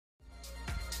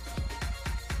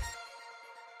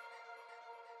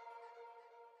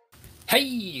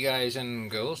Hey guys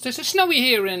and girls, this is Snowy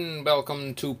here and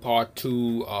welcome to part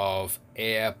 2 of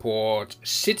Airport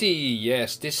City.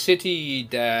 Yes, this city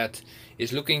that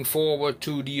is looking forward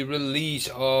to the release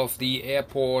of the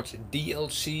Airport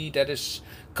DLC that is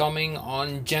coming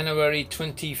on January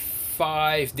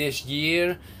 25 this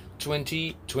year,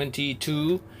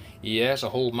 2022. Yes, a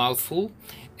whole mouthful.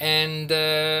 And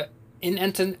in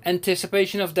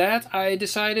anticipation of that, I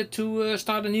decided to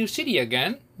start a new city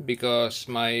again, because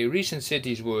my recent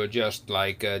cities were just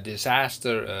like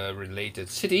disaster related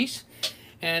cities,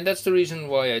 and that's the reason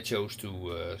why I chose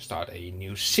to start a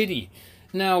new city.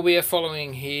 Now we are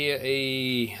following here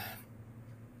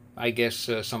I guess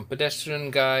some pedestrian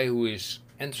guy who is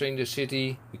entering the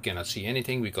city. We cannot see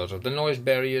anything because of the noise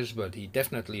barriers, but he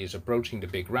definitely is approaching the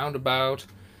big roundabout.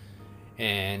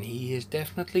 And he is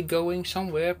definitely going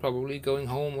somewhere, probably going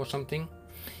home or something.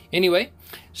 Anyway,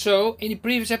 so in the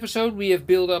previous episode we have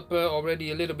built up already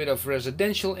a little bit of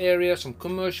residential area, some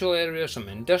commercial area, some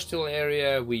industrial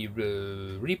area. We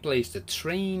replaced the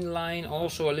train line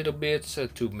also a little bit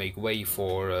to make way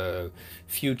for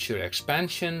future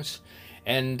expansions.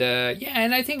 And yeah,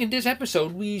 and I think in this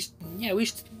episode we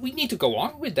need to go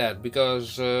on with that,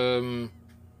 because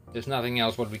there's nothing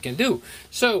else what we can do.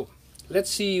 So let's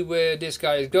see where this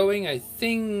guy is going. I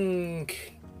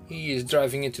think he is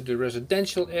driving into the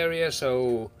residential area,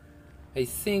 so I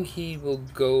think he will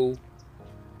go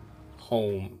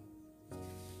home.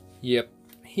 Yep,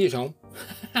 he is home.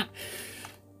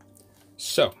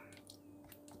 So,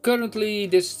 currently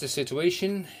this is the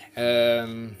situation.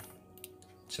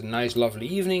 It's a nice lovely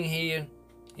evening here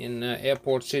in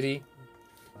Airport City.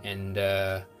 And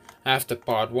after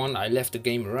part 1 I left the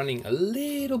game running a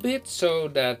little bit so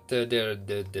that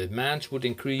the demands would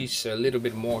increase a little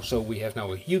bit more. So we have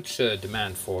now a huge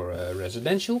demand for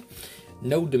residential,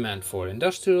 no demand for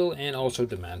industrial, and also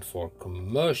demand for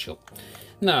commercial.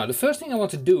 Now the first thing I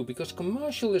want to do, because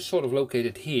commercial is sort of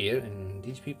located here, and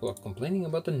these people are complaining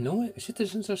about the noise.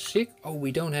 Citizens are sick. Oh,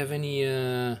 we don't have any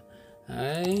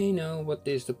I know what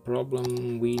is the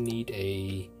problem. We need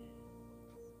a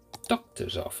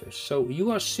doctor's office. So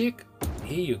you are sick,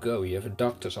 here you go, you have a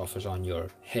doctor's office on your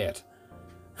head.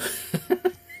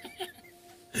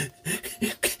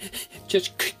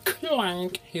 Just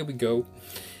clank, here we go.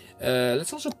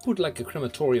 Let's also put like a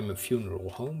crematorium and funeral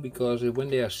home, because when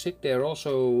they are sick they are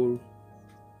also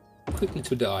quickly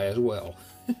to die as well.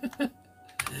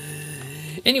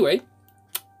 Anyway,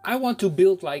 I want to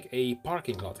build like a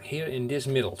parking lot here in this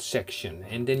middle section,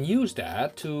 and then use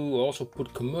that to also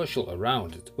put commercial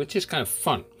around it, which is kind of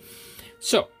fun.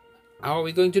 So how are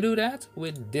we going to do that?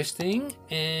 With this thing,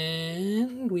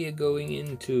 and we are going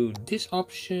into this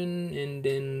option, and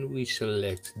then we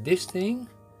select this thing.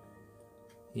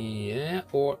 Yeah,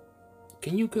 or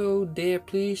can you go there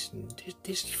please?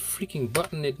 This freaking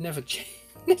button, it never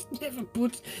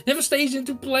never stays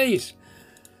into place.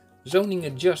 Zoning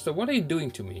adjuster, what are you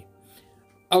doing to me?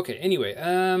 Okay, anyway,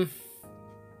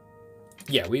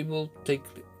 yeah, we will take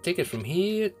it from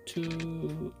here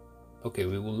to... Okay,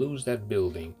 we will lose that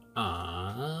building.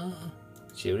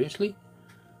 Seriously?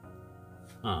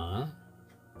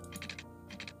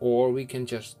 Or we can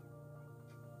just...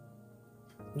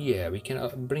 Yeah, we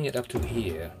can bring it up to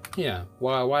here. Yeah,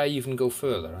 why even go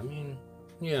further? I mean,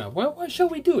 yeah, why shall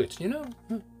we do it, you know?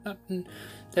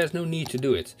 There's no need to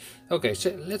do it. Okay,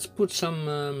 so let's put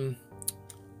some,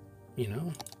 you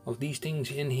know, of these things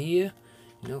in here,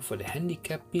 you know, for the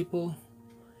handicapped people.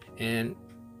 And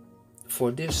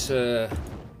for this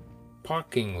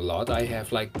parking lot, I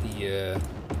have like the,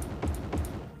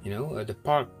 you know, the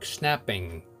park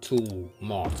snapping tool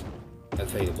mod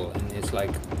available, and it's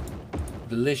like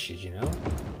delicious, you know.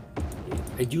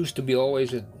 It used to be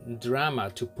always a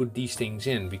drama to put these things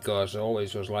in, because it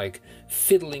always was like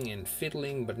fiddling and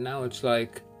fiddling, but now it's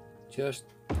like just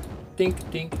tink,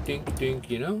 tink, tink, tink,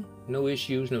 you know? No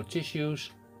issues, no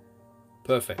tissues.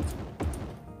 Perfect.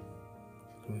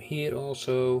 From here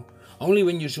also, only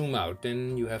when you zoom out,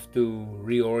 then you have to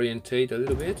reorientate a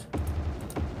little bit.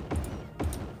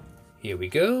 Here we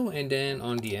go, and then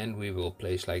on the end we will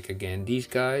place like again these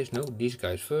guys. No, these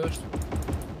guys first.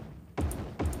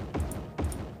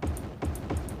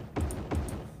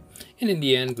 And in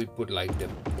the end we put like the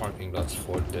parking lots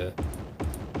for the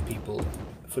people,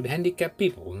 for the handicapped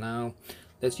people. Now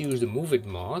let's use the move it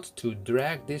mod to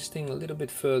drag this thing a little bit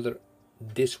further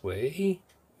this way,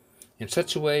 in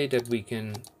such a way that we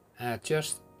can add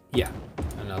just, yeah,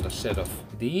 another set of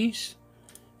these,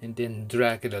 and then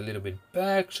drag it a little bit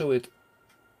back so it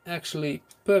actually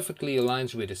perfectly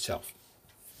aligns with itself.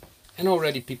 And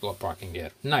already people are parking there.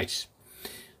 Nice.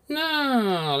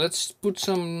 Now let's put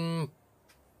some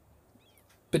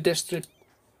pedestrian...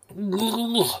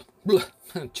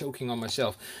 choking on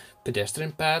myself.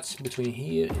 Pedestrian paths between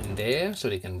here and there, so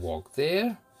they can walk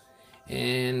there.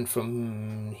 And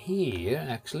from here,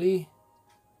 actually,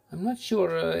 I'm not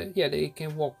sure. Yeah, they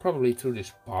can walk probably through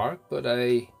this park, but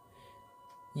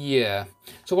yeah.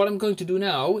 So what I'm going to do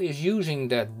now is using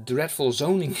that dreadful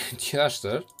zoning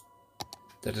adjuster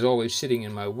that is always sitting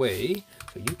in my way.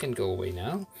 So you can go away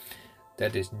now.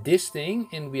 That is this thing,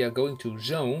 and we are going to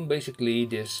zone basically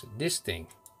this thing.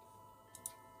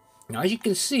 Now, as you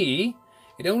can see,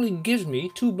 it only gives me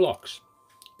 2 blocks,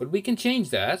 but we can change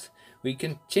that. We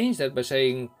can change that by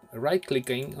saying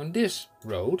right-clicking on this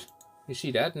road. You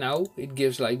see that now it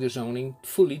gives like the zoning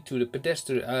fully to the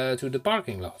pedestrian to the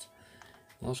parking lot.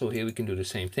 Also here we can do the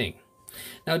same thing.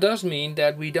 Now it does mean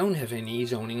that we don't have any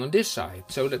zoning on this side.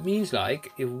 So that means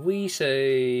like if we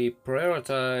say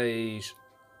prioritize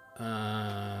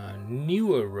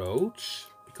newer roads,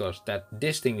 because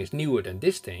this thing is newer than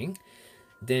this thing,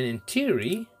 then in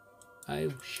theory I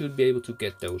should be able to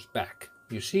get those back.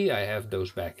 You see, I have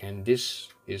those back, and this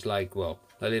is like, well,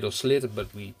 a little slit,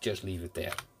 but we just leave it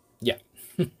there. Yeah,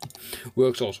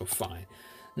 works also fine.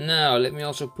 Now let me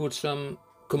also put some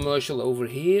commercial over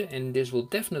here, and this will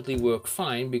definitely work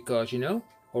fine because, you know,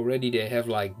 already they have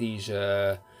like these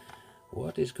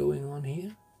what is going on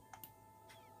here?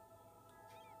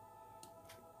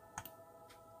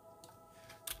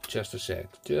 Just a sec.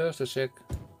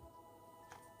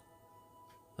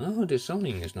 Oh, the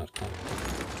zoning is not coming.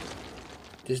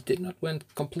 This did not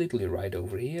went completely right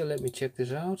over here. Let me check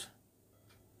this out.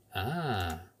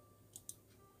 Ah,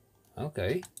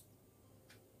 okay.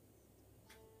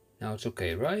 Now it's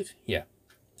okay, right? Yeah.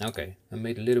 Okay, I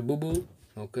made a little boo-boo.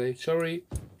 Okay, sorry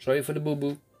for the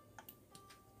boo-boo.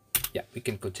 Yeah, we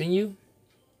can continue.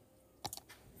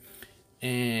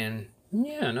 And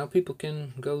yeah, now people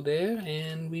can go there,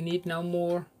 and we need now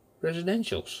more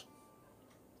residentials.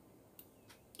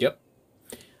 Yep.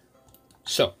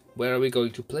 So where are we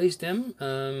going to place them?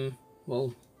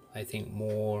 Well, I think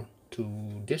more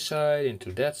to this side,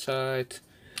 into that side.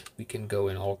 We can go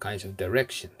in all kinds of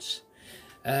directions.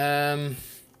 Yeah,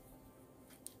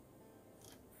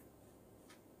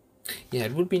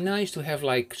 it would be nice to have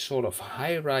like sort of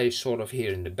high-rise sort of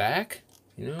here in the back,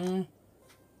 you know,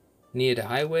 near the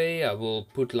highway. I will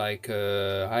put like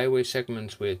highway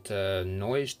segments with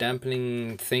noise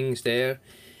dampening things there.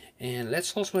 And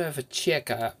let's also have a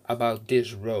check about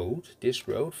this road,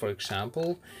 for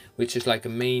example, which is like a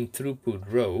main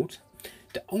throughput road.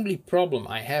 The only problem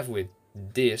I have with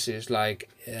this is like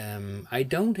I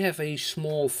don't have a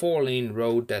small 4-lane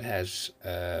road that has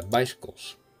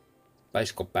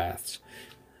bicycle paths.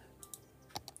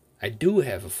 I do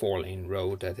have a 4-lane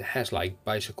road that has like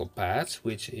bicycle paths,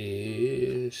 which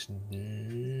is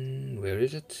where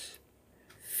is it?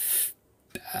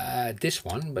 This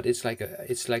one, but it's like a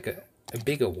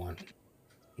bigger one.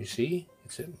 You see,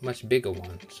 it's a much bigger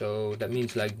one. So that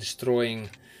means like destroying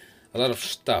a lot of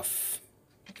stuff.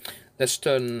 Let's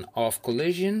turn off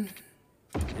collision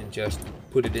and just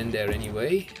put it in there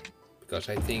anyway, because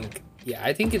I think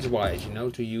it's wise, you know,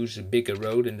 to use a bigger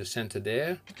road in the center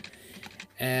there.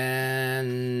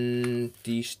 And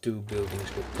these 2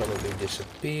 buildings will probably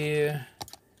disappear.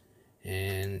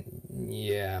 And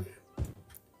yeah,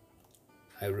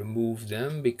 I remove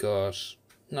them because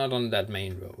not on that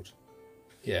main road.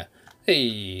 Yeah.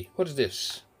 Hey, what is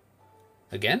this?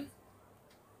 Again?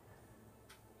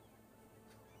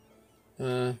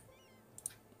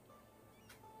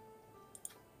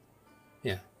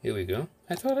 Yeah, here we go.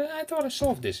 I thought I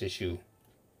solved this issue.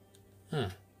 Huh.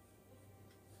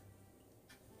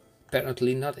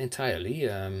 Apparently not entirely.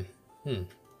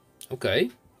 Okay.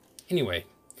 Anyway,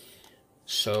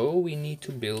 so we need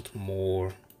to build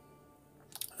more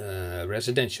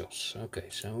residentials. Okay,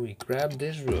 so we grab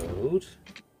this road,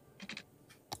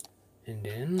 and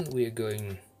then we are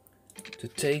going to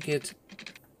take it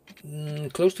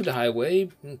close to the highway.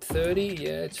 30,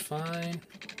 yeah, it's fine.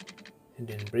 And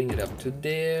then bring it up to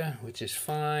there, which is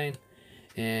fine.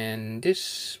 And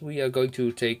this we are going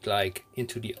to take like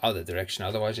into the other direction,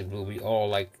 otherwise it will be all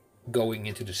like going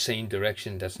into the same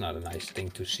direction. That's not a nice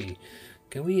thing to see.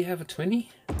 Can we have a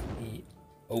 20?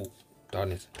 Oh,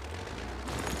 darn it.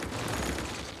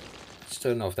 Let's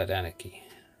turn off that anarchy.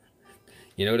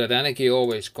 You know that anarchy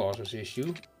always causes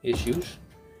issues.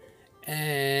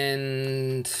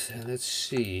 And let's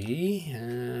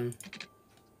see.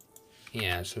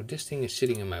 Yeah, so this thing is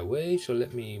sitting in my way, so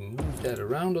let me move that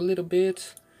around a little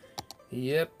bit.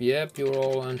 Yep, you're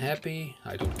all unhappy.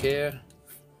 I don't care.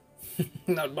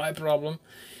 Not my problem.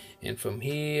 And from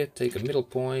here, take a middle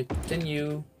point,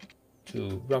 continue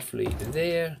to roughly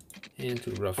there. and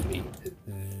to roughly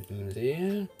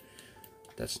there.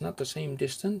 That's not the same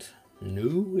distance.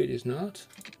 No, it is not.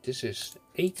 This is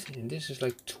 8 and this is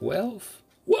like 12.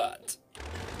 What?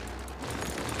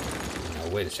 Now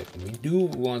wait a second. We do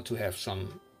want to have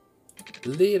some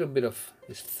little bit of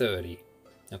this 30.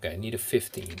 Okay, I need a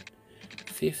 15.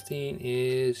 15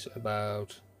 is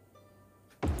about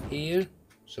here.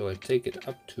 So I take it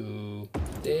up to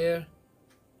there.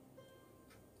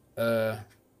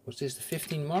 Was this the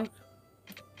 15 mark?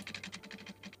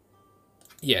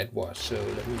 Yeah, it was. So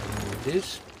let me remove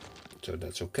this. So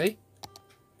that's okay.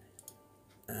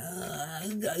 Oh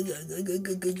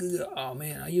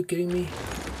man, are you kidding me?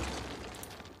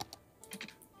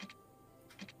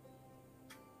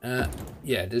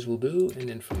 Yeah, this will do. And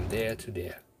then from there to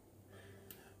there.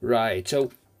 Right, so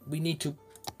we need to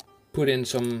put in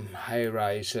some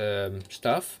high-rise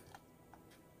stuff.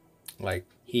 Like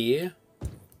here.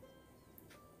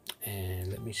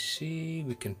 And let me see,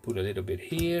 we can put a little bit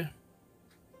here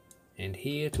and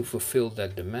here to fulfill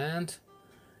that demand,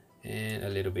 and a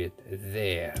little bit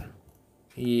there.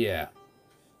 Yeah.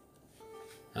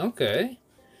 Okay.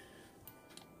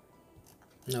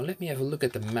 Now let me have a look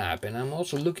at the map, and I'm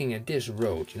also looking at this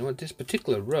road. You know what, this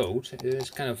particular road is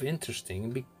kind of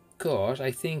interesting because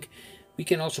I think we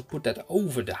can also put that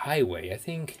over the highway. I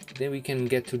think then we can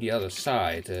get to the other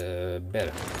side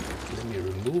better. Let me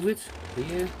remove it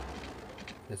here.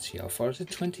 Let's see, how far is it?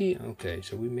 20? Okay,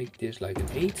 so we make this like an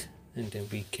 8 and then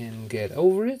we can get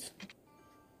over it.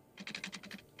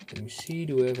 Let me see,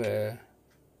 do we have a...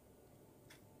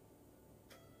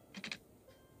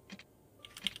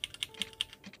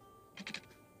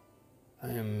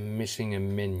 I am missing a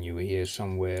menu here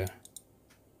somewhere.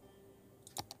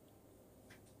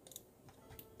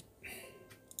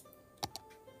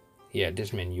 Yeah,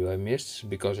 this menu I missed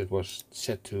because it was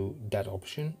set to that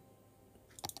option.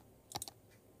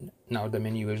 Now the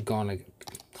menu is gone again.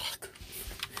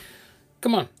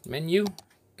 Come on, menu.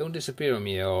 Don't disappear on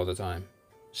me all the time.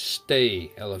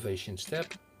 Stay, elevation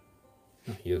step.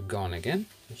 Oh, you're gone again.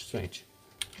 That's strange.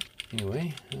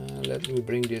 Anyway, let me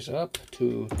bring this up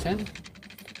to 10.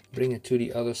 Bring it to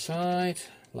the other side,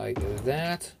 like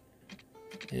that.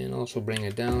 And also bring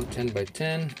it down 10 by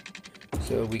 10.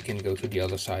 So we can go to the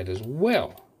other side as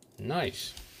well.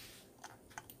 Nice.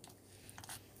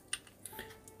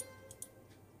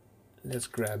 Let's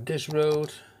grab this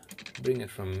road, bring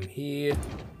it from here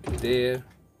to there,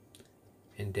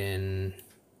 and then,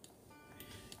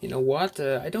 you know what,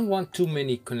 I don't want too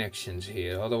many connections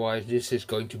here, otherwise this is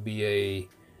going to be a,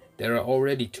 there are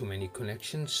already too many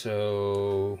connections,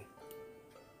 so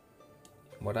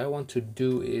what I want to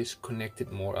do is connect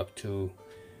it more up to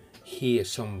here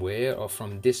somewhere, or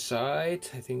from this side.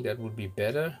 I think that would be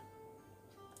better.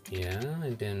 Yeah,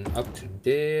 and then up to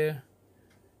there.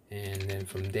 And then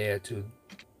from there to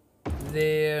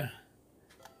there,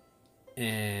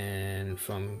 and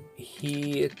from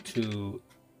here to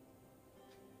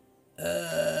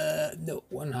no,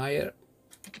 one higher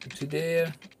to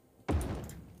there.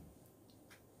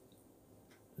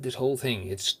 This whole thing,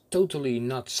 it's totally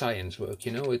not science work,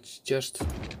 you know, it's just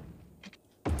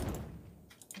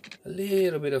a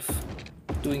little bit of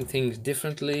doing things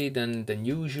differently than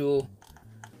usual.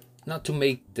 Not to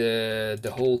make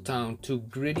the whole town too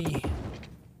gritty.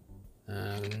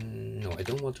 No, I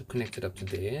don't want to connect it up to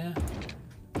there.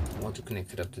 I want to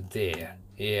connect it up to there.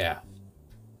 Yeah,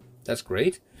 that's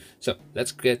great. So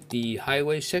let's get the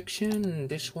highway section,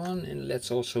 this one, and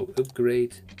let's also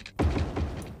upgrade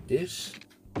this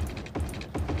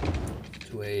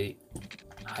to a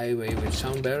highway with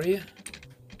sound barrier.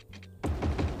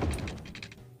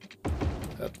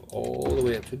 Up all the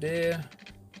way up to there.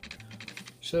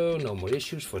 So no more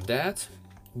issues for that,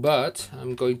 but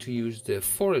I'm going to use the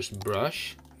forest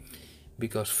brush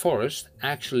because forest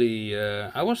actually,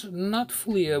 I was not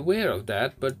fully aware of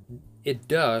that, but it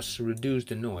does reduce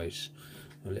the noise.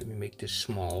 Now let me make this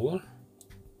smaller.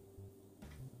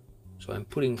 So I'm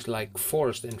putting like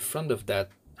forest in front of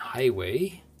that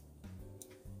highway.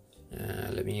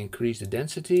 Let me increase the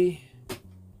density.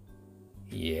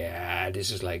 Yeah, this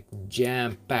is like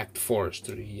jam-packed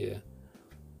forestry.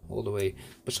 All the way.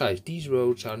 Besides, these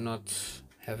roads are not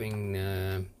having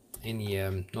any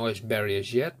noise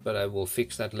barriers yet, but I will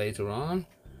fix that later on.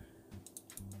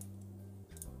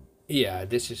 Yeah,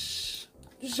 this is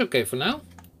okay for now.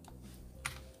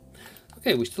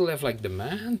 Okay, we still have like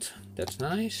demand. That's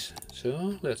nice.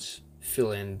 So let's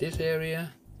fill in this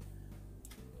area.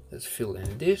 Let's fill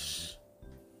in this.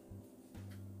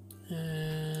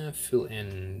 Fill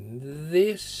in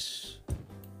this.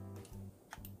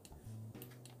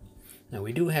 Now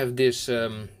we do have this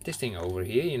this thing over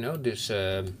here, you know, this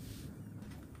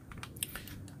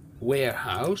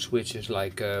warehouse, which is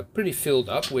like pretty filled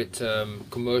up with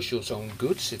commercial zone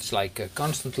goods. It's like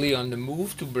constantly on the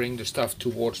move to bring the stuff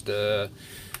towards the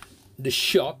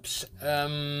shops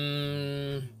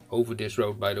over this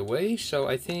road, by the way. So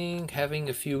I think having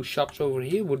a few shops over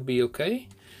here would be okay,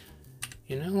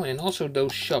 you know. And also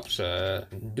those shops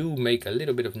do make a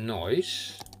little bit of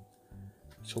noise.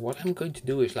 So what I'm going to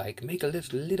do is like make a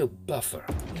little buffer.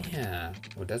 Yeah,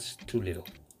 well, that's too little.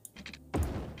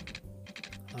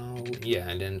 Oh yeah,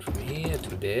 and then from here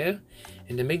to there,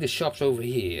 and then make the shops over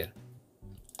here.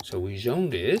 So we zone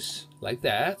this like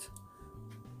that,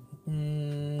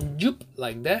 joop,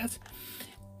 like that,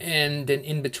 and then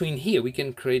in between here we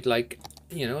can create, like,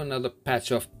 you know, another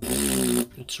patch of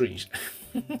trees.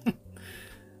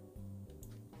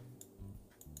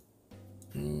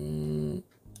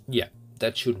 Yeah,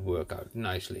 that should work out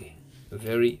nicely,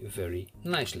 very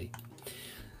nicely.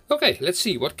 Okay, let's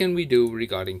see, what can we do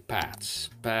regarding paths?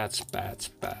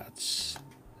 Paths.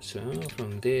 So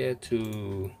from there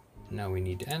to, now we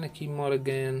need the anarchy mod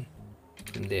again.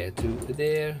 From there to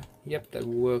there, yep, that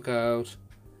will work out.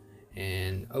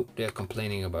 And oh, they're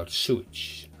complaining about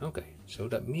sewage. Okay, so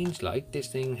that means like this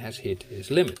thing has hit its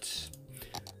limits.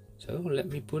 So let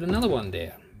me put another one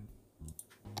there.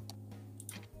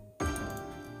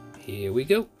 Here we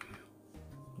go.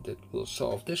 That will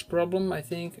solve this problem, I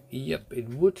think. Yep, it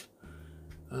would.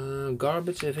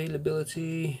 Garbage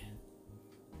availability.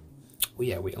 Oh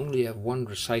yeah, we only have one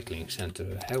recycling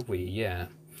center, have we? Yeah.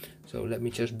 So let me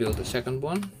just build a second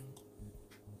one.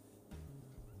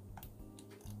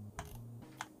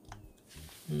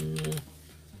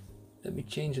 Let me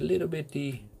change a little bit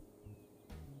the...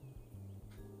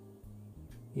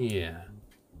 Yeah.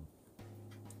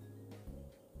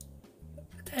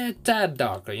 A tad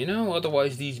darker, you know,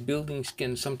 otherwise these buildings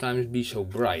can sometimes be so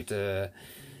bright.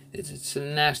 It's a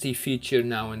nasty feature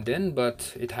now and then,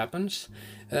 but it happens.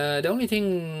 The only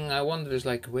thing I wonder is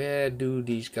like, where do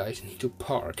these guys need to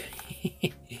park?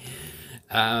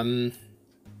 Let me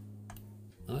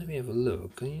have a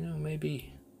look. You know,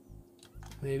 maybe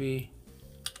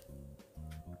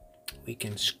we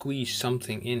can squeeze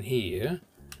something in here.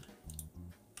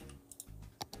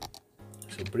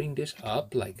 So bring this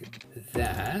up like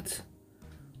that,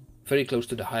 very close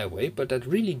to the highway, but that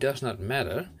really does not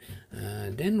matter.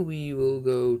 Then we will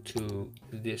go to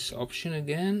this option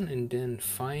again and then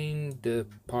find the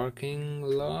parking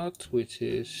lot, which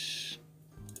is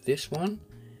this one.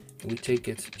 We take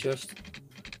it just,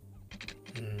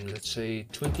 let's say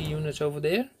 20 units over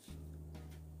there.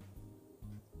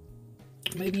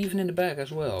 Maybe even in the back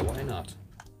as well, why not?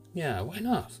 Yeah, why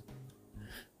not?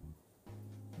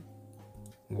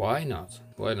 Why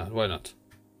not?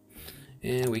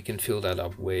 And we can fill that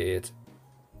up with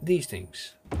these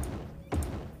things.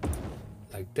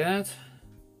 Like that.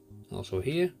 Also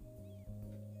here.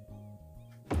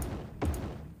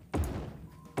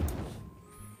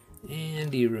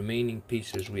 And the remaining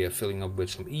pieces we are filling up with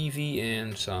some EV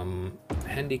and some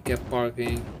handicap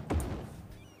parking.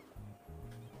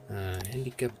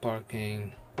 Handicap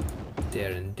parking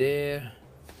there and there.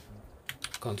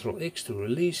 Control X to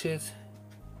release it.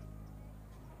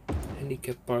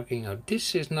 Handicap parking. Now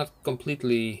this is not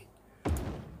completely...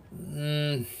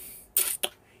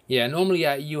 yeah, normally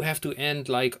you have to end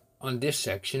like on this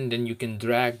section, then you can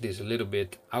drag this a little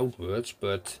bit outwards,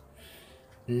 but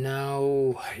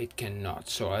now it cannot.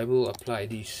 So I will apply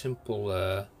these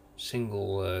simple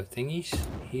single thingies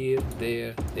here,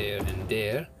 there, and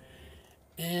there,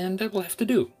 and that will have to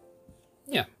do.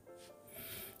 Yeah.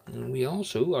 And we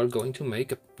also are going to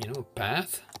make a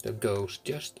path that goes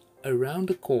just around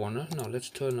the corner. Now let's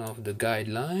turn off the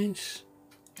guidelines.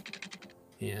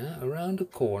 Yeah, around the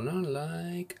corner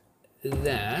like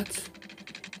that,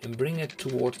 and bring it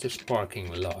towards this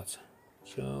parking lot.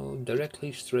 So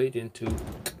directly straight into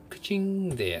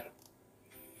ka-ching there.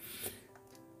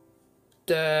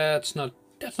 That's not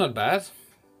bad.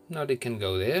 Now they can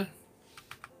go there.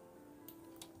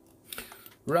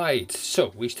 Right,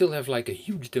 so we still have like a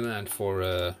huge demand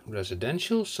for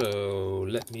residential, so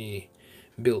let me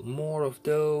build more of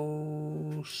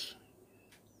those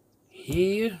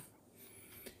here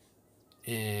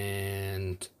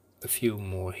and a few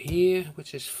more here,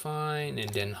 which is fine, and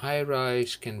then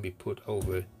high-rise can be put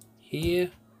over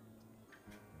here,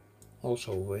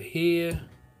 also over here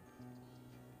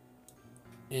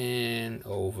and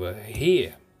over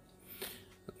here.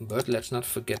 But let's not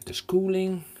forget the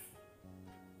schooling.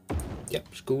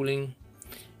 Yep, schooling.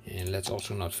 And let's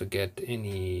also not forget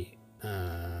any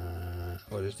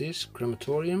what is this?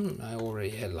 Crematorium. I already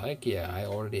had I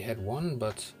already had one,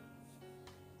 but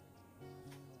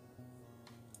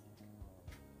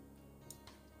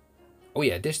oh Oh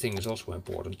yeah, this thing is also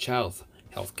important. Child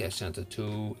healthcare center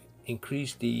to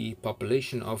increase the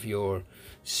population of your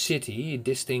city.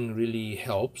 This thing really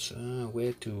helps.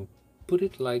 Where to put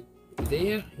it? Like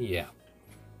there? Yeah.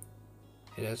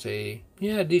 It has a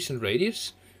decent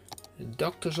radius. The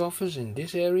doctor's office in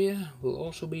this area will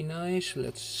also be nice.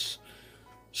 Let's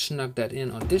snug that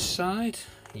in on this side.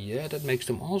 Yeah, that makes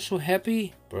them also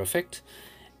happy. Perfect.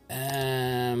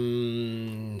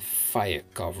 Fire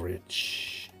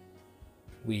coverage.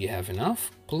 We have enough.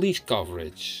 Police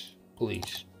coverage.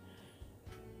 Police.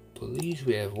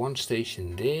 We have one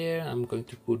station there. I'm going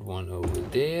to put one over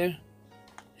there.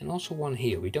 And also one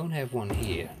here. We don't have one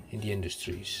here in the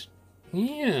industries.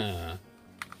 Yeah.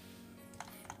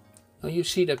 Now you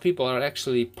see that people are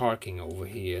actually parking over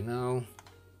here. Now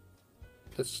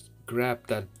let's grab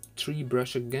that tree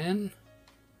brush again.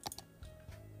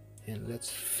 And let's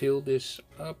fill this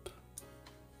up.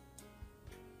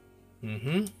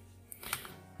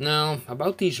 Now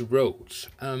about these roads,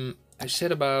 I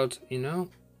said about, you know,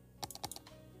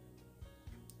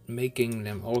 making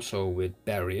them also with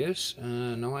barriers.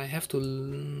 Now I have to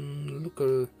look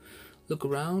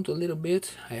around a little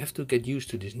bit. I have to get used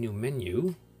to this new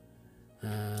menu.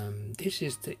 This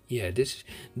is the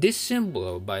this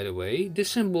symbol, by the way. This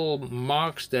symbol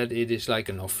marks that it is like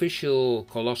an official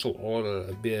colossal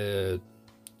order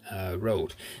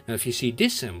road. Now if you see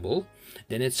this symbol,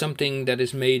 then it's something that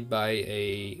is made by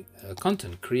a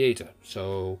content creator.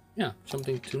 So yeah,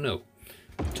 something to know.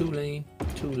 2-lane,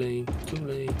 2-lane,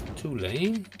 2-lane,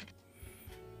 2-lane.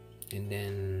 And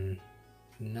then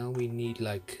now we need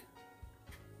like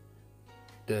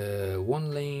the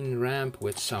 1-lane ramp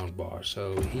with soundbar.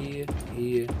 So here,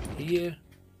 here, here,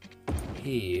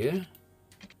 here,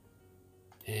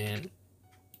 and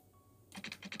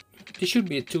this should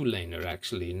be a 2-laner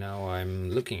actually. Now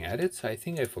I'm looking at it. I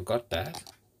think I forgot that,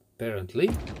 apparently.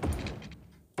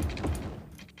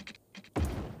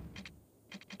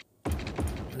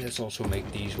 Let's also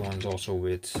make these ones also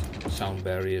with sound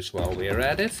barriers while we're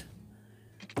at it.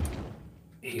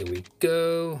 Here we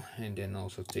go, and then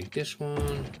also take this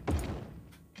one,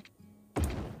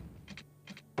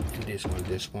 and this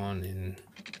one, and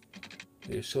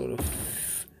we are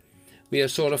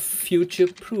sort of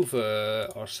future-proof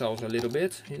ourselves a little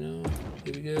bit, you know.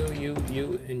 Here we go, you,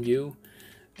 and you.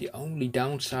 The only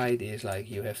downside is like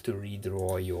you have to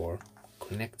redraw your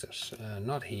connectors.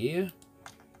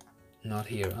 Not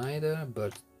here either,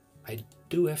 but I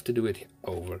do have to do it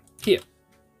over here.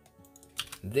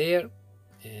 There.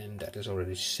 And that is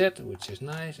already set, which is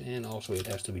nice. And also it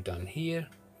has to be done here.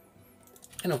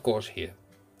 And of course here.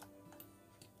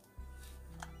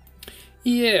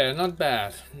 Yeah, not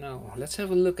bad. Now let's have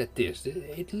a look at this.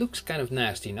 It looks kind of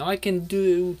nasty. Now I can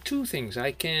do two things.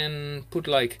 I can put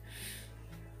like,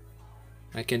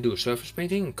 I can do surface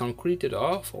painting, concrete it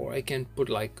off, or I can put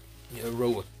like a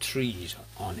row of trees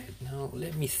on it. Now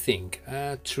let me think.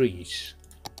 Trees.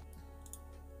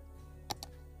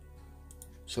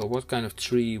 So what kind of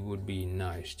tree would be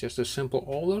nice? Just a simple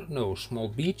alder? No, small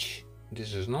beech.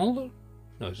 This is an alder?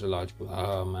 No, it's a large.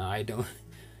 I don't.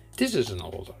 This is an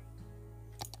alder.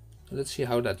 Let's see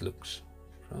how that looks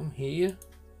from here.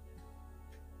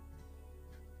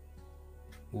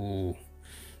 Ooh,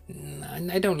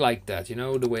 I don't like that. You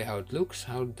know the way how it looks.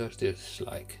 How does this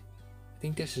like? I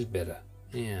think this is better.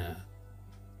 Yeah.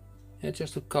 Yeah,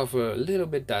 just to cover a little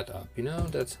bit that up. You know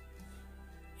that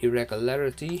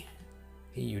irregularity.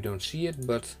 You don't see it,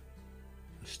 but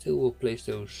I still will place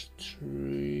those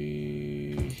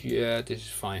trees. Yeah, this is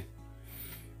fine.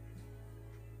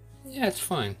 Yeah, it's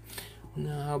fine.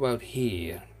 Now how about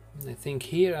here? I think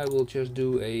here I will just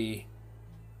do a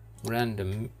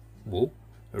random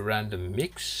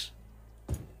mix.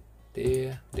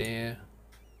 There,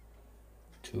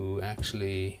 to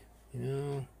actually, you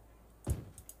know,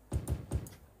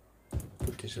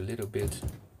 put this a little bit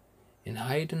in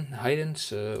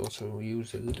Haydn's also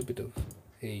use a little bit of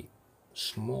a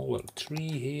smaller tree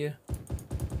here.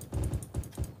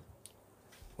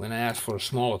 When I asked for a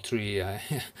smaller tree, I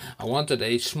wanted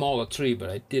a smaller tree,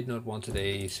 but I did not want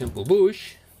a simple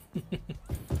bush.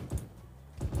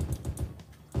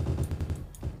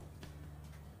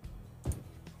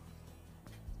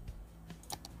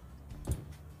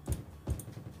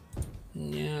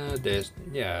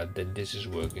 This is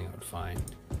working out fine.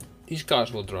 These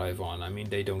cars will drive on. I mean,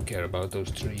 they don't care about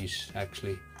those trees,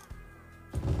 actually.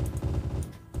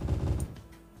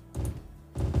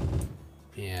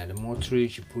 Yeah, the more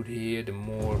trees you put here, the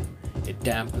more it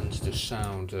dampens the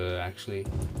sound, actually.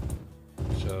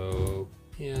 So,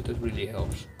 yeah, that really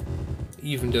helps.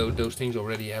 Even though those things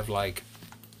already have, like,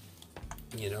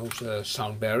 you know,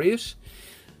 sound barriers.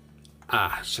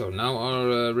 So now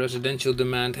our residential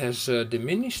demand has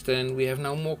diminished and we have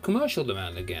now more commercial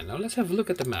demand again. Now let's have a look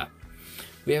at the map.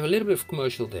 We have a little bit of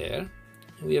commercial there,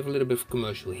 and we have a little bit of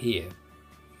commercial here.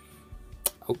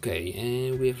 Okay,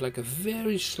 and we have like a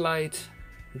very slight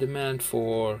demand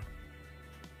for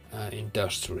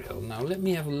industrial. Now let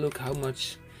me have a look how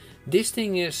much this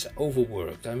thing is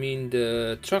overworked. I mean,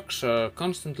 the trucks are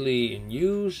constantly in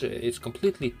use, it's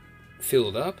completely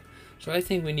filled up, so I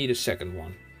think we need a second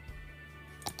one.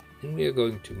 And we are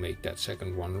going to make that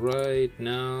second one right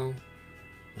now.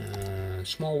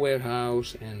 Small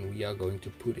warehouse, and we are going to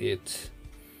put it,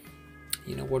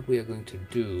 you know what we are going to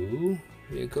do?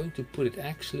 We are going to put it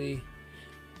actually,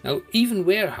 now even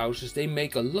warehouses, they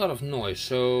make a lot of noise,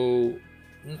 so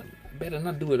better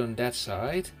not do it on that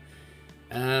side.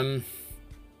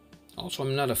 Also,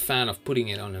 I'm not a fan of putting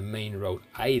it on a main road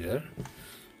either.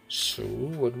 So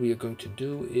what we are going to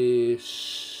do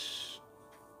is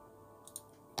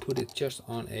put it just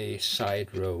on a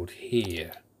side road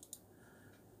here.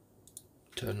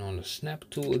 Turn on the snap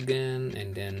tool again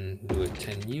and then do it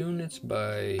 10 units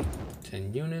by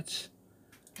 10 units.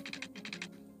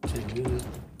 10 units,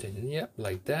 10, yeah,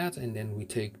 like that. And then we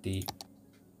take the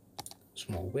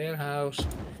small warehouse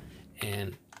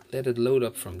and let it load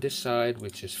up from this side,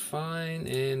 which is fine.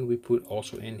 And we put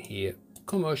also in here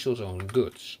commercial zone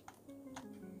goods.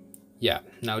 Yeah,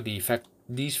 now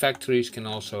these factories can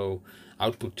also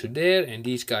output to there, and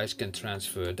these guys can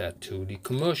transfer that to the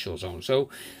commercial zone. So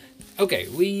okay,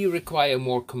 we require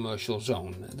more commercial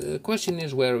zone. The question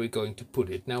is, where are we going to put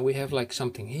it? Now we have like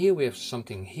something here, we have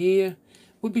something here.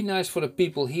 Would be nice for the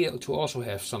people here to also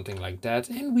have something like that,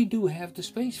 and we do have the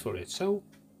space for it, so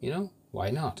you know, why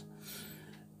not?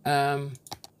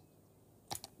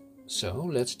 So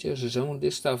let's just zone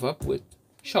this stuff up with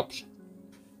shops.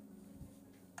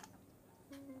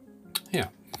 Yeah.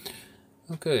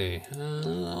 Okay.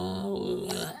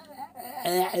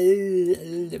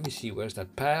 Let me see, where's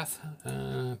that path?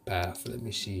 Path, let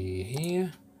me see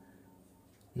here.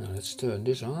 Now let's turn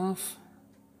this off.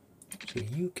 So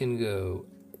you can go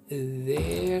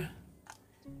there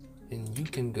and you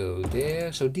can go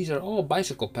there. So these are all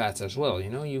bicycle paths as well, you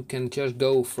know, you can just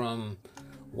go from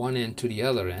one end to the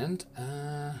other end.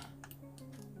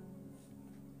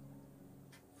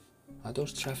 Are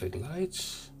those traffic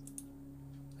lights?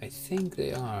 I think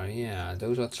they are, yeah,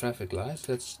 those are traffic lights.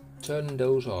 Let's turn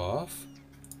those off.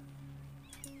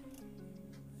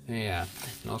 Yeah,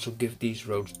 and also give these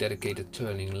roads dedicated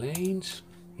turning lanes.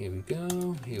 Here we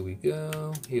go, here we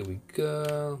go, here we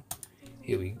go,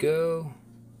 here we go.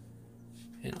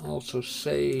 And also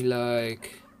say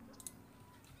like,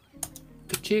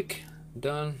 ka-chick,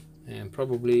 done. And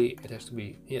probably it has to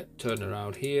be, yeah, turned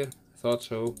around here. I thought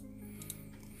so.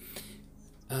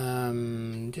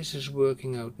 This is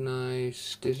working out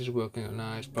nice. This is working out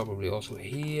nice. Probably also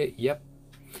here. Yep.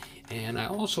 And I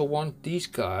also want these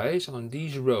guys on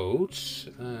these roads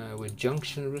with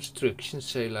junction restrictions.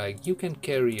 Say like, you can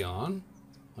carry on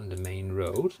the main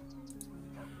road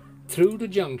through the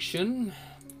junction.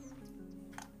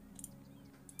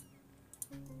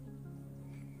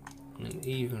 And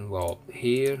even, well,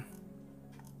 here.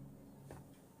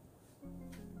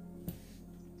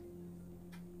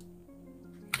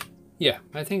 Yeah,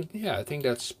 I think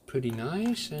that's pretty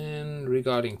nice. And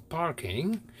regarding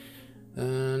parking,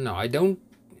 no, I don't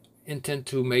intend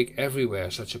to make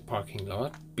everywhere such a parking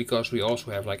lot, because we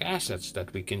also have like assets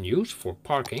that we can use for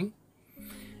parking,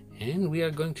 and we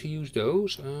are going to use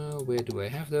those. Where do I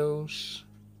have those?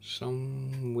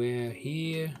 Somewhere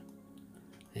here.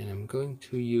 And I'm going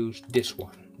to use this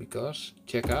one, because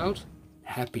check out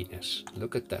happiness.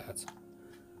 Look at that.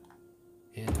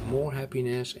 And more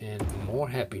happiness and more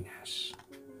happiness.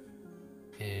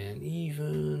 And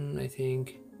even, I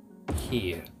think,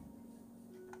 here.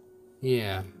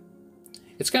 Yeah.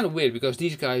 It's kind of weird, because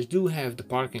these guys do have the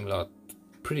parking lot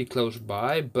pretty close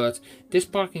by, but this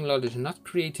parking lot is not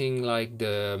creating like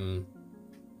the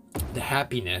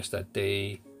happiness that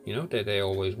they, you know, that they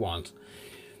always want.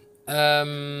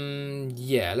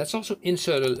 Yeah, let's also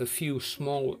insert a few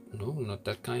small, no, not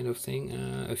that kind of thing,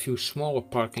 a few smaller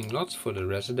parking lots for the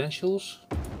residentials,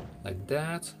 like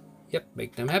that. Yep,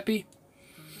 make them happy.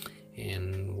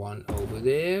 And one over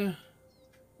there.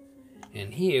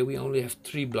 And here we only have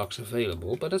 3 blocks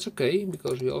available, but that's okay,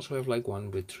 because we also have like one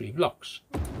with 3 blocks.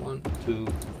 1, 2,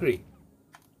 3.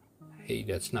 Hey,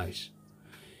 that's nice.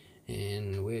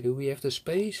 And where do we have the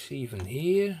space? Even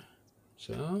here.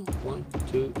 So 1,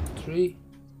 2, 3.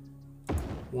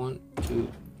 1,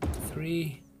 2,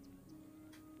 3.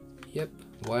 Yep,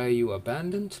 Why are you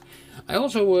abandoned? I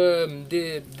also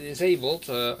disabled,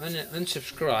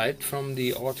 unsubscribed from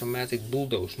the automatic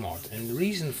bulldoze mod, and the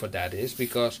reason for that is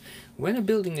because when a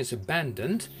building is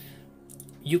abandoned,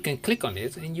 you can click on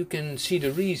it and you can see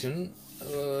the reason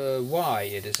why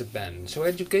it is abandoned. So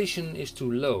education is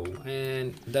too low,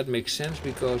 and that makes sense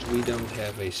because we don't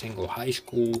have a single high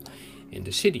school in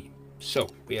the city. So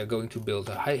we are going to build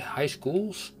a high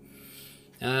schools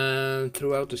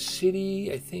throughout the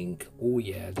city, I think. Oh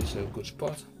yeah, this is a good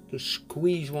spot to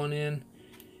squeeze one in,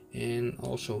 and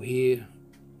also here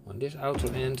on this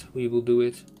outer end we will do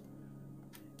it.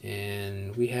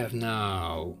 And we have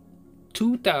now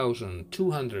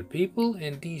 2,200 people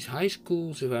in these high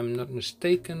schools, if I'm not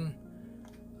mistaken.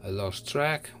 I lost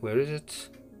track. Where is it?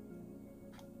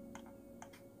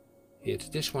 It's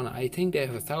this one. I think they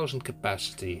have 1,000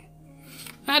 capacity.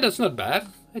 That's not bad.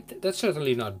 That's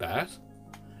certainly not bad.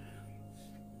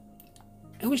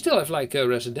 And we still have like a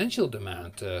residential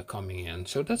demand coming in,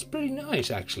 so that's pretty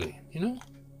nice actually, you know.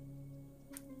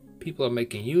 People are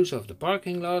making use of the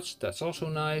parking lots. That's also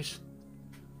nice.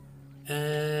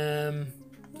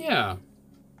 Yeah.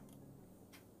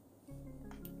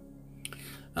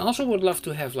 I also would love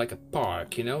to have like a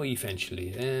park, you know,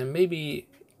 eventually, and maybe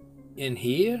in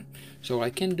here, so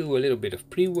I can do a little bit of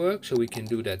pre-work, so we can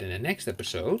do that in the next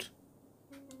episode.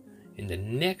 In the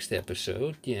next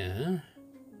episode, yeah.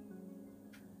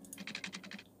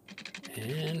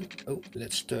 And oh,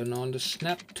 let's turn on the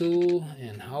snap tool.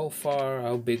 And how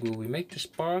big will we make this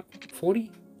park? 40?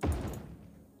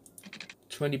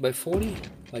 20 by 40,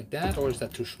 like that, or is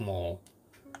that too small?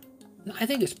 No, I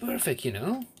think it's perfect, you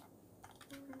know.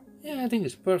 Yeah, I think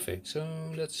it's perfect. So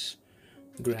let's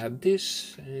grab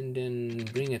this and then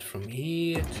bring it from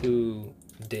here to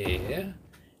there,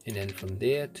 and then from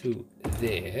there to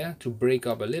there, to break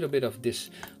up a little bit of this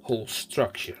whole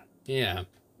structure. Yeah.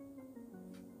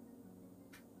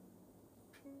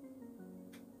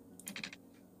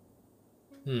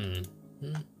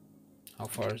 How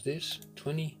far is this?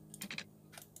 20?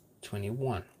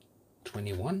 21.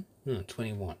 21?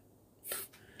 21.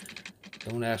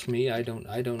 Don't ask me. I don't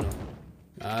know.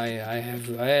 I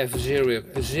have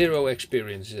zero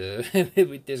experience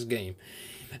with this game.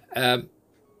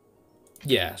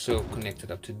 Yeah, so connect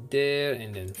it up to there,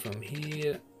 and then from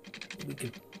here we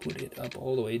can put it up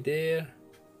all the way there.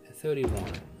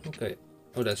 31. Okay.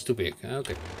 Oh, that's too big.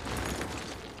 Okay.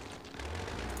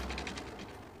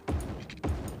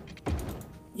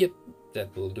 Yep,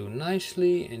 that will do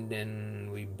nicely, and then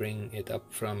we bring it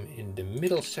up from in the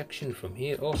middle section from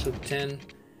here, also 10,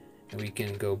 and we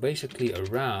can go basically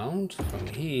around from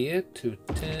here to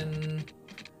 10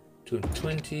 to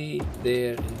 20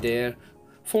 there and there,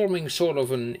 forming sort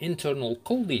of an internal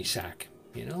cul-de-sac,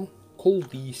 you know,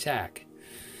 cul-de-sac.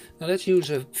 Now let's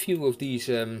use a few of these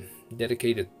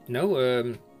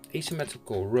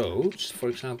asymmetrical roads. For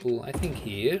example, I think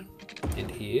here and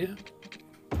here.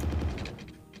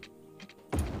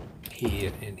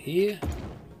 Here and here.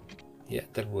 Yeah,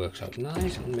 that works out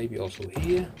nice. And maybe also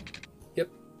here. Yep,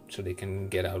 so they can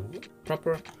get out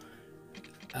proper.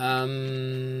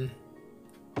 Yeah,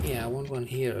 I want one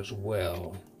here as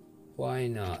well. Why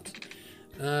not?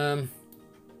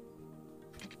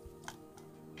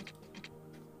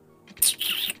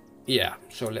 Yeah,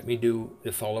 so let me do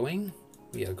the following.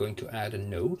 We are going to add a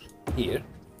node here.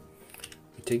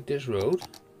 We take this road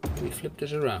and we flip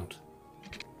this around.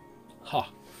 Ha!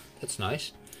 That's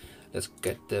nice. Let's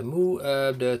get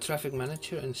the traffic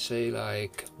manager and say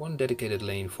like one dedicated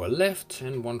lane for left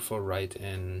and one for right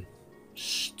and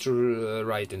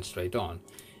straight on.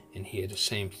 And here the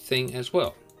same thing as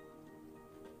well.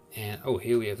 And oh,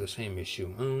 here we have the same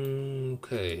issue.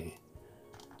 Okay.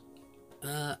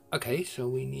 Okay, so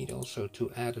we need also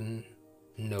to add a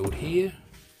node here.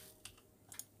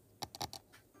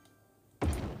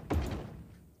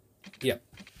 Yep.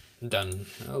 Done.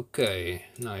 Okay,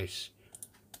 nice.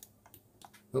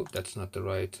 Oh, that's not the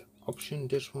right option.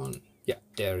 This one. Yeah,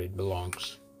 there it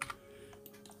belongs.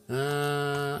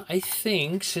 I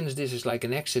think since this is like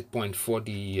an exit point for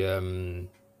the, you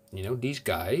know, these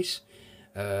guys,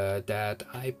 that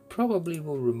I probably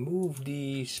will remove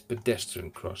these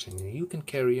pedestrian crossings. You can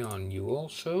carry on, you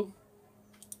also.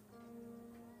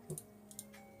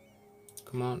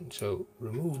 Come on, so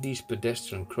remove these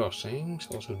pedestrian crossings,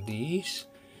 also these.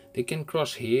 They can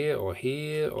cross here or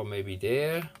maybe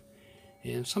there.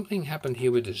 And something happened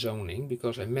here with the zoning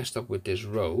because I messed up with this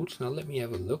road. Now let me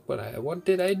have a look. What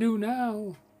did I do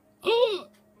now? Oh!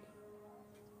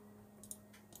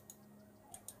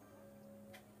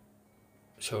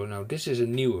 So now this is a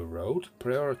newer road.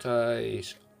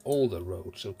 Prioritize older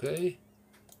roads, okay?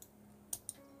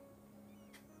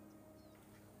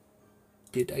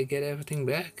 Did I get everything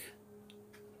back?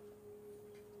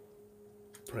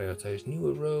 Prioritize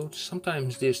newer roads.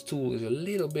 Sometimes this tool is a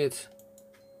little bit...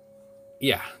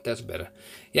 Yeah, that's better.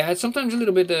 Yeah, it's sometimes a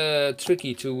little bit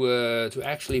tricky to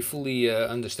actually fully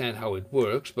understand how it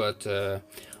works, but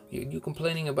you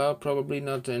complaining about probably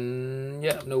not. And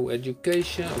yeah, no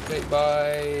education. Okay,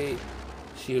 bye.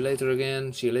 See you later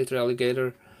again. See you later,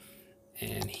 alligator.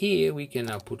 And here we can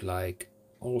now put like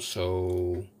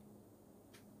also,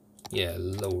 yeah,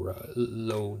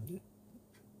 low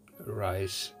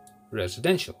rise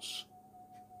residentials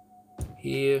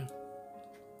here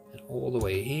and all the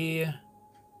way here.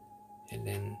 And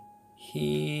then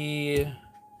here,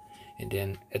 and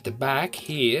then at the back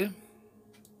here,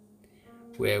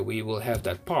 where we will have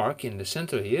that park in the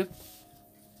center here,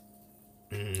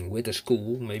 with a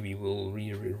school. Maybe we'll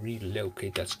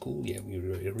relocate that school. Yeah, we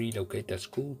relocate that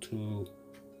school to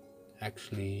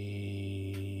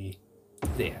actually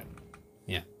there.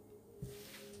 Yeah.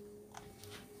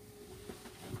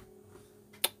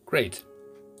 Great.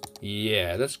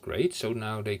 Yeah, that's great. So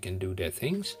now they can do their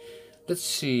things. Let's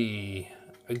see.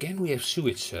 Again, we have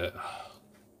sewage. How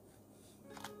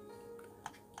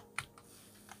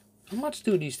much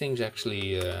do these things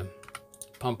actually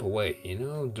pump away? You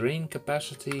know, drain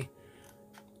capacity.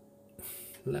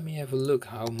 Let me have a look.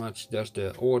 How much does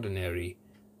the ordinary?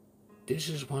 This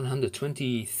is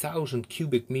 120,000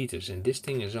 cubic meters, and this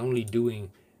thing is only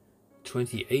doing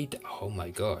 28. Oh my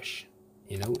gosh.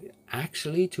 You know,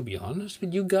 actually, to be honest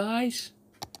with you guys,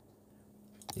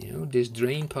 you know, this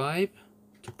drain pipe,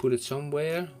 to put it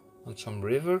somewhere on some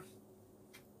river,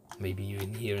 maybe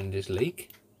even here in this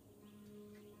lake.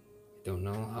 I don't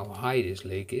know how high this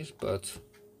lake is, but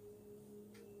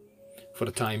for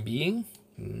the time being,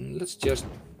 let's just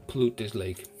pollute this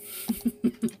lake.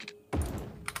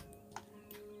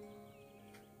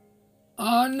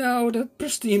 Oh no, the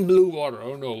pristine blue water.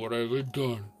 Oh no, what have I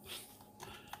done?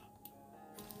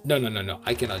 No, no, no, no,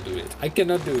 I cannot do it. I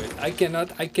cannot do it. I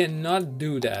cannot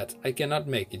do that. I cannot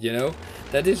make it, you know.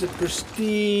 That is a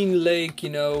pristine lake, you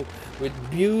know, with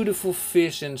beautiful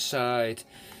fish inside.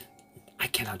 I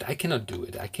cannot do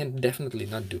it. I can definitely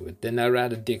not do it. Then I'd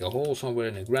rather dig a hole somewhere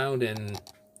in the ground and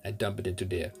I dump it into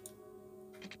there.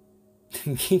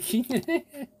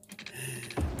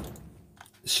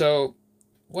 So,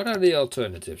 what are the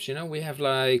alternatives? You know, we have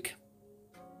like,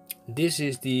 this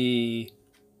is the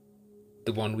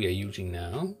one we are using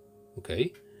now.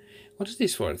 Okay, what is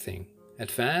this for a thing?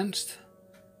 Advanced.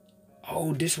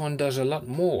 Oh, this one does a lot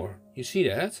more. You see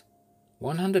that?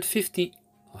 150,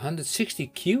 160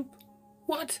 cube.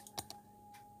 What?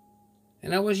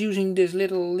 And I was using this these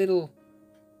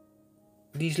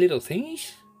little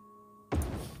thingies.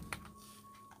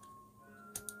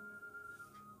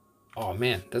 Oh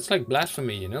man, that's like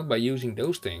blasphemy, you know, by using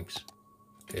those things.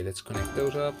 Okay, let's connect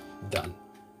those up. Done.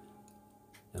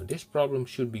 Now this problem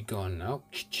should be gone now.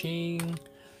 Cha-ching.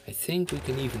 I think we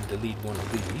can even delete one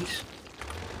of these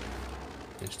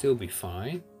and still be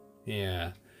fine.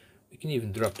 Yeah, we can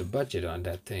even drop the budget on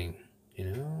that thing. You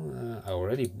know, I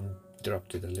already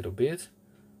dropped it a little bit.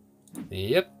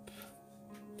 Yep.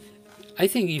 I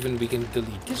think even we can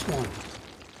delete this one.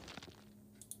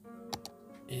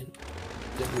 And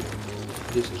then we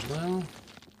remove this as well.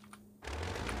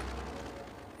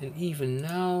 And even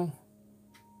now,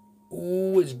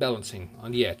 oh, it's balancing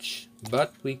on the edge,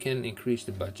 but we can increase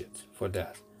the budget for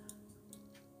that.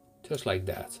 Just like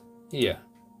that. Yeah.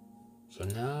 So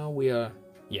now we are,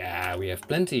 yeah, we have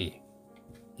plenty.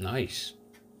 Nice.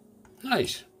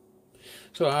 Nice.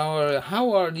 So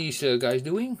how are these guys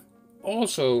doing?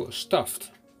 Also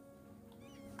stuffed.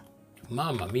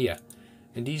 Mamma mia.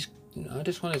 And these, no,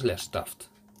 this one is less stuffed.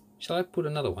 Shall I put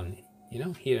another one, you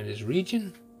know, here in this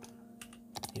region?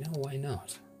 You know, why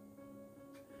not?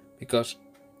 Because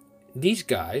these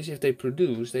guys, if they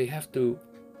produce, they have to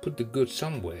put the goods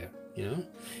somewhere, you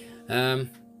know.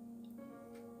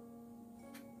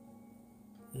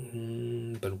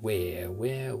 But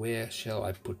where shall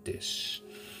I put this?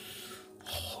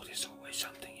 Oh, there's always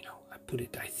something, you know. I put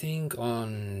it, I think,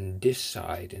 on this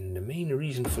side, and the main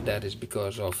reason for that is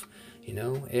because of, you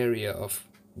know, area of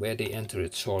where they enter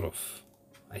it, sort of,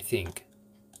 I think.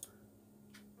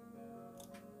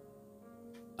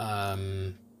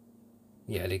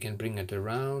 Yeah, they can bring it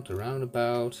around, a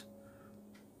roundabout.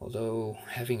 Although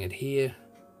having it here,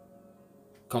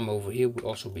 come over here would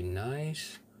also be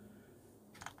nice.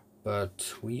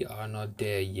 But we are not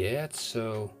there yet,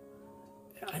 so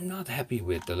I'm not happy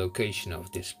with the location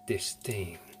of this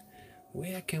thing.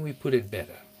 Where can we put it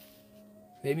better?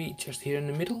 Maybe just here in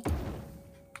the middle?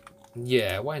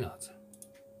 Yeah, why not?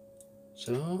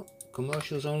 So,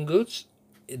 commercial zone goods,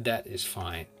 that is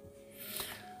fine.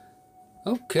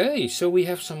 Okay, so we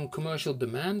have some commercial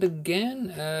demand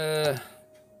again.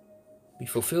 We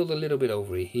fulfilled a little bit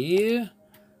over here.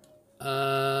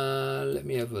 Let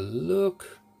me have a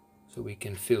look. So we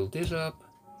can fill this up.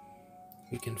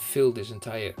 We can fill this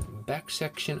entire back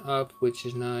section up, which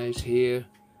is nice here.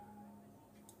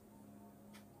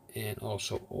 And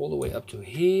also all the way up to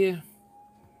here.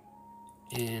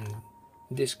 And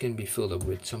this can be filled up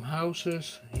with some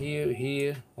houses.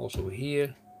 Here, also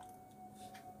here.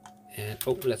 And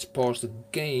oh, let's pause the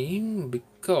game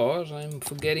because I'm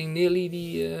forgetting nearly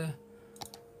the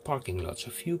parking lots. A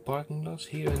few parking lots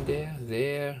here and there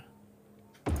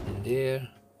and there.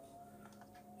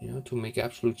 You know, to make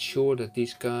absolute sure that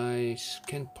these guys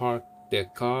can park their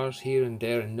cars here and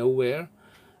there and nowhere.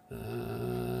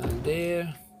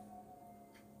 There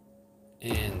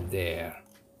and there.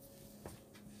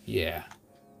 Yeah.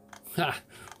 Ha!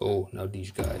 Oh, now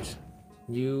these guys.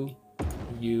 You.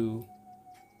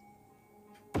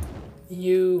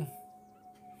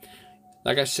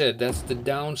 Like I said, that's the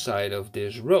downside of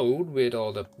this road with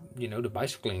all the, you know, the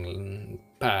bicycling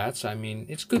paths. I mean,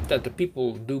 it's good that the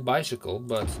people do bicycle,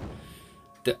 but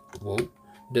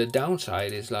the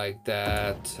downside is like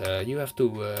that you have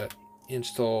to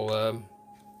install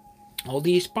all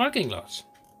these parking lots.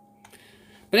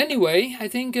 But anyway, I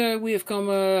think we have come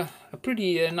a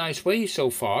pretty nice way so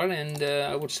far, and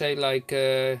I would say like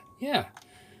yeah,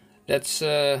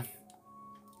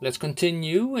 let's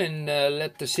continue and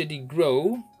let the city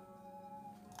grow.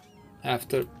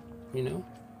 After, you know,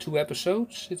 2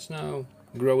 episodes, it's now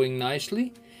growing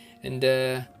nicely. And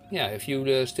yeah, if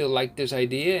you still like this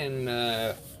idea, and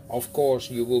of course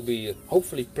you will be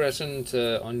hopefully present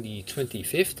on the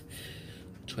 25th.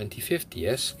 25th,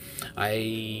 yes.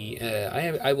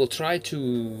 I will try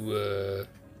to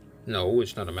no,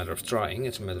 it's not a matter of trying,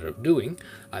 it's a matter of doing.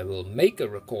 I will make a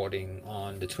recording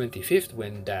on the 25th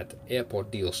when that airport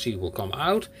DLC will come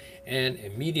out, and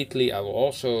immediately I will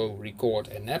also record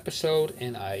an episode,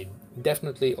 and I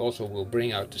definitely also will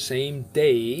bring out the same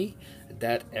day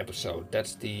that episode.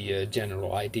 That's the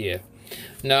general idea.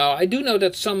 Now, I do know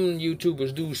that some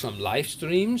YouTubers do some live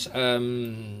streams.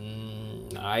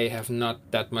 I have not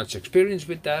that much experience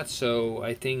with that, so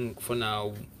I think for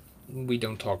now we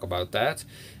don't talk about that.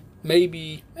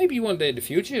 Maybe one day in the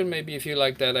future, maybe if you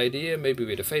like that idea, maybe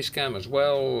with a face cam as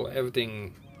well.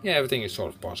 Everything is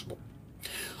sort of possible.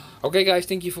 Okay guys,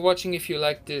 thank you for watching. If you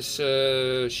like this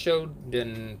show,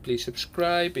 then please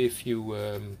subscribe. If you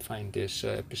find this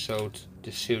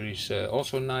this series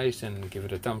also nice, then give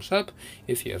it a thumbs up.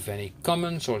 If you have any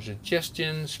comments or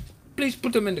suggestions, please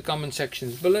put them in the comment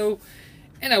sections below,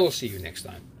 and I will see you next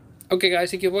time. Okay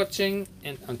guys, thank you for watching,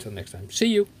 and until next time, see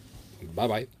you. Bye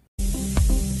bye.